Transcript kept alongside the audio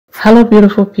Hello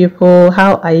beautiful people,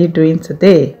 how are you doing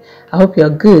today? I hope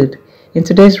you're good. In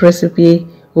today's recipe,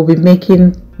 we'll be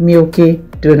making Milky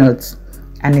donuts,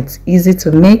 and it's easy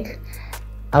to make.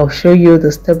 I'll show you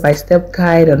the step-by-step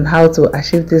guide on how to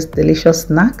achieve this delicious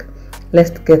snack.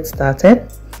 Let's get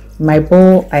started. In my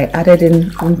bowl, I added in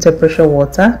room temperature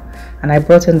water, and I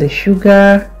brought in the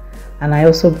sugar, and I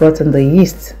also brought in the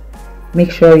yeast. Make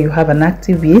sure you have an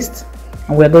active yeast,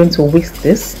 and we're going to whisk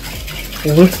this.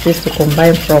 Whisk this to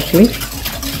combine properly.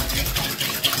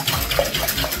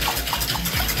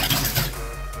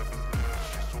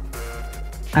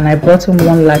 And I brought in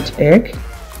 1 large egg.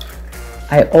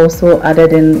 I also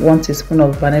added in 1 teaspoon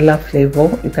of vanilla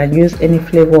flavor. You can use any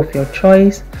flavor of your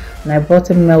choice. And I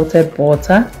brought in melted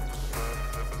butter.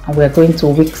 And we're going to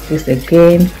whisk this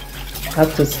again. You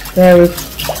have to stir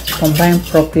it, combine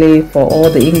properly for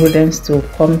all the ingredients to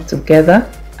come together.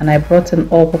 And I brought in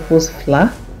all-purpose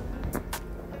flour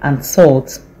and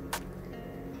salt.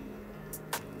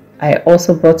 I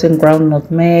also brought in ground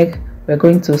nutmeg. We're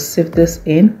going to sieve this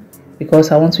in because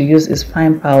I want to use its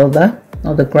fine powder,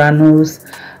 not the granules.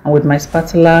 And with my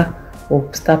spatula,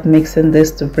 we'll start mixing this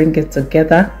to bring it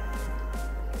together.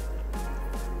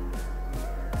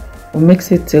 We'll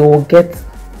mix it till we'll get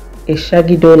a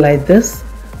shaggy dough like this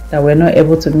that we're not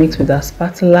able to mix with our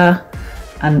spatula.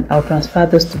 And I'll transfer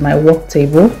this to my work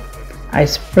table. I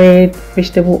sprayed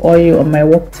vegetable oil on my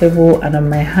work table and on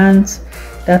my hands.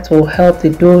 That will help the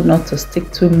dough not to stick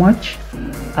too much.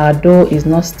 Our dough is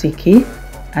not sticky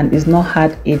and is not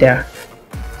hard either.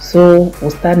 So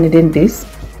we'll start kneading this.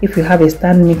 If you have a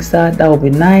stand mixer, that would be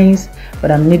nice, but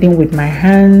I'm kneading with my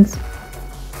hands.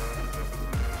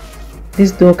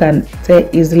 This dough can tear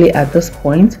easily at this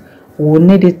point. We'll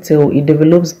knead it till it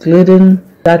develops gluten.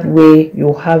 That way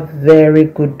you'll have very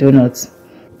good donuts.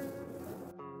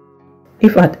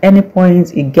 If at any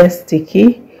point it gets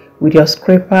sticky, with your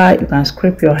scraper you can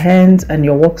scrape your hands and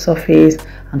your work surface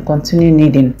and continue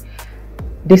kneading.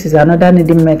 This is another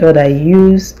kneading method I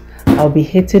use. I'll be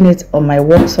hitting it on my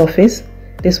work surface.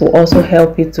 This will also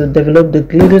help it to develop the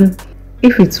gluten.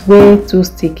 If it's way too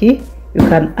sticky, you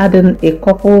can add in a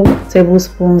couple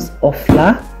tablespoons of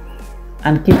flour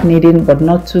and keep kneading, but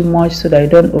not too much so that you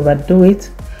don't overdo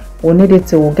it. We'll knead it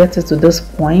till we'll get it to this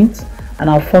point, and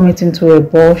I'll form it into a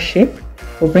ball shape.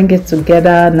 We'll bring it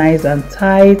together nice and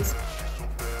tight.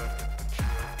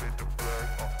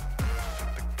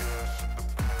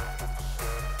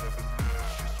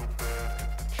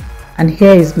 And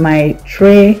here is my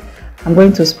tray. I'm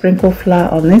going to sprinkle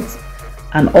flour on it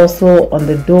and also on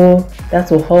the dough. That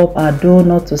will help our dough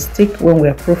not to stick when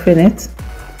we're proofing it.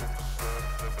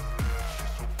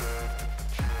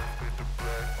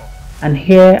 And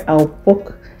here I'll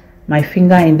poke my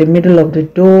finger in the middle of the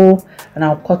dough and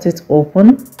I'll cut it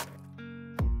open.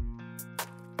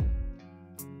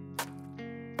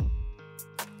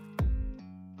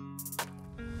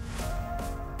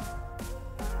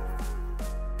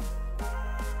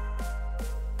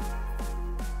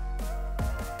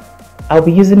 I'll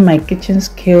be using my kitchen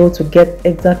scale to get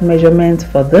exact measurements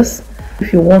for this.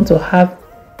 If you want to have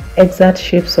exact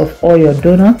shapes of all your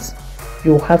donuts,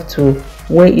 you'll have to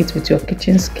weigh it with your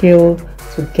kitchen scale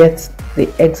to get the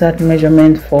exact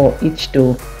measurement for each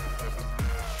dough.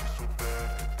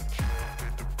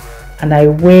 And I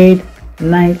weighed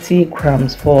 90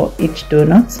 grams for each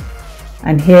donut.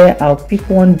 And here I'll pick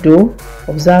one dough.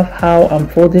 Observe how I'm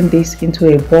folding this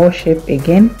into a ball shape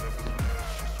again.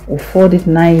 We'll fold it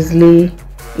nicely.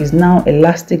 It's now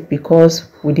elastic because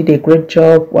we did a great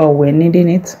job while we're kneading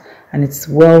it, and it's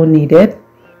well kneaded.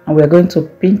 And we're going to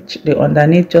pinch the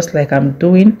underneath just like I'm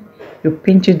doing. You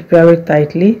pinch it very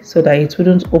tightly so that it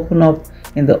wouldn't open up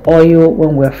in the oil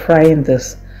when we're frying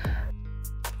this.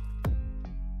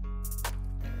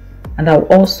 And I'll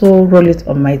also roll it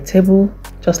on my table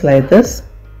just like this.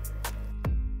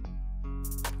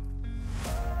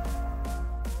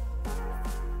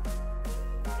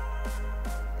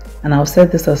 And I'll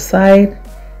set this aside.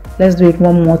 Let's do it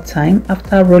one more time.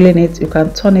 After rolling it, you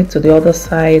can turn it to the other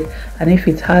side, and if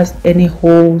it has any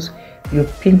holes, you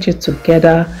pinch it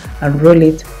together and roll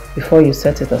it before you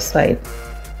set it aside.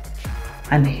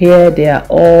 And here they are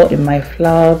all in my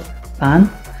flour pan,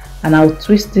 and I'll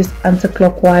twist this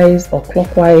anti-clockwise or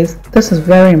clockwise. This is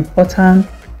very important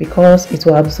because it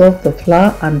will absorb the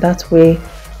flour, and that way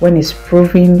when it's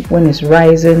proving, when it's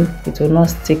rising, it will not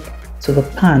stick to the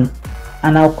pan.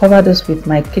 And I'll cover this with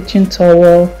my kitchen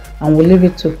towel and we'll leave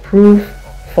it to proof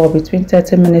for between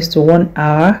 30 minutes to 1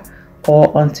 hour,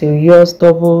 or until yours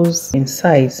doubles in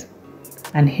size.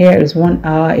 And here is 1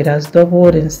 hour. It has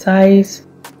doubled in size.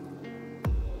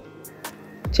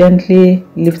 Gently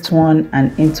lift one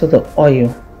and into the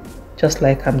oil. just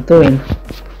like I'm doing.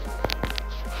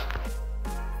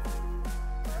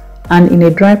 And in a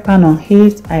dry pan on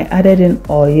heat, I added in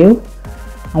oil,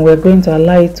 and we're going to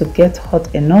allow it to get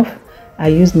hot enough. I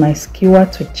used my skewer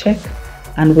to check,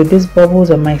 and with these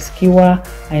bubbles on my skewer,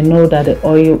 I know that the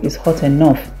oil is hot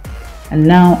enough. And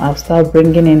now I'll start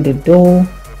bringing in the dough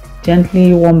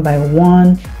gently, one by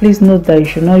one. Please note that you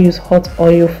should not use hot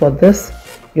oil for this.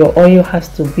 Your oil has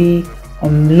to be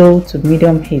on low to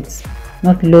medium heat,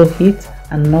 not low heat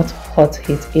and not hot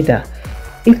heat either.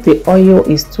 If the oil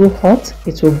is too hot,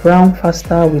 it will brown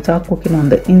faster without cooking on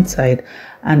the inside,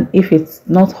 and if it's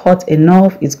not hot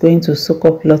enough, it's going to soak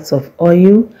up lots of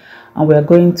oil. And we are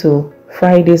going to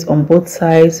fry this on both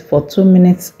sides for 2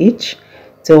 minutes each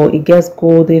till it gets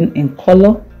golden in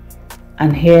color.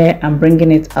 And here I'm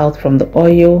bringing it out from the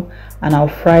oil, and I'll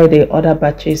fry the other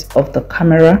batches of the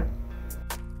camera.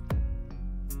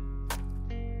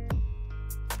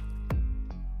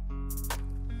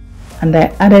 And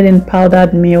I added in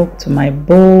powdered milk to my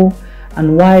bowl,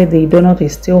 and while the donut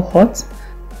is still hot,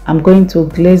 I'm going to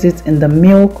glaze it in the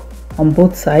milk on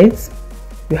both sides.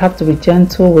 You have to be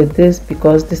gentle with this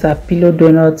because these are pillow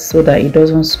donuts, so that it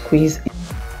doesn't squeeze in.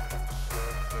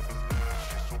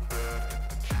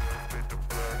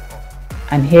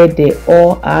 And here they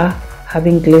all are,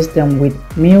 having glazed them with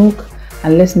milk.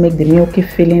 And let's make the milky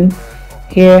filling.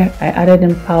 Here I added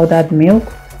in powdered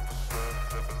milk,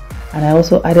 and I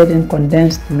also added in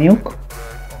condensed milk.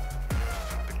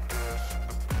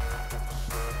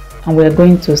 And we're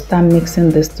going to start mixing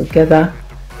this together.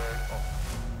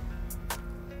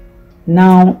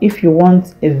 Now, if you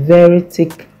want a very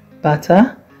thick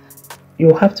batter,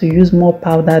 you have to use more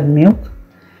powdered milk.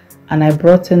 And I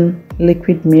brought in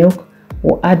liquid milk.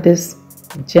 We'll add this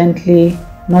gently,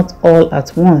 not all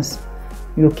at once.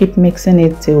 You keep mixing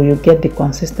it till you get the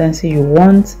consistency you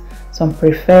want. Some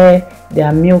prefer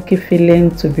their milky filling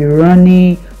to be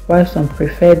runny, while some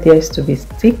prefer theirs to be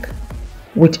thick.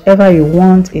 Whichever you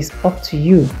want is up to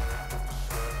you.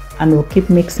 And we'll keep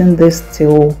mixing this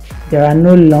till there are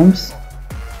no lumps.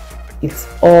 It's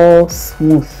all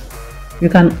smooth. You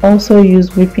can also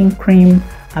use whipping cream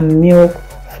and milk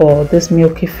for this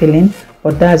milky filling,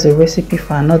 but that's a recipe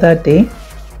for another day.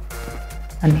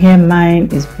 And here mine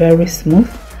is very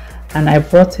smooth, and I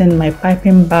brought in my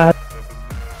piping bag,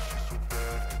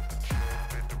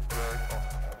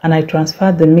 and I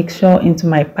transferred the mixture into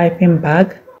my piping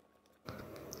bag.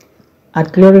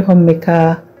 At Glory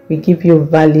Homemaker, we give you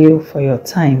value for your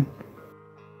time.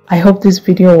 I hope this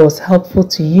video was helpful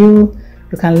to you.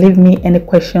 You can leave me any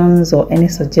questions or any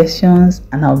suggestions,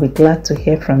 and I'll be glad to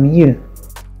hear from you.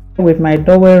 With my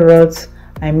dowel rods,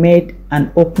 I made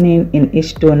an opening in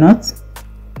each donut.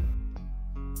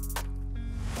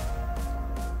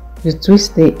 You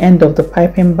twist the end of the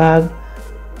piping bag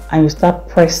and you start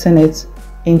pressing it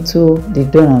into the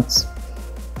donuts.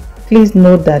 Please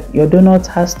note that your donut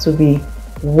has to be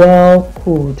well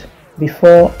cooled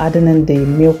before adding in the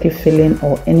milky filling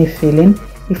or any filling.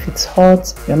 If it's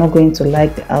hot, you're not going to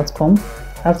like the outcome.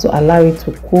 You have to allow it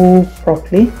to cool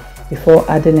properly before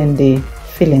adding in the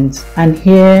fillings. And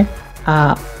here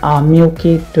are our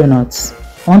milky donuts.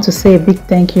 I want to say a big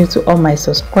thank you to all my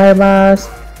subscribers.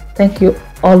 Thank you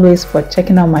always for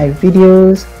checking out my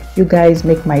videos. You guys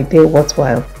make my day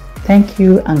worthwhile. Thank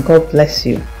you, and God bless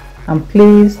you. And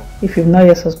please, if you've not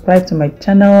yet subscribed to my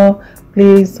channel,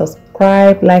 please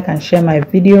subscribe, like and share my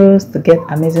videos to get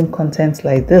amazing content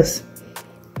like this.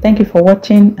 Thank you for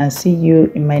watching, and see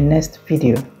you in my next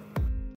video.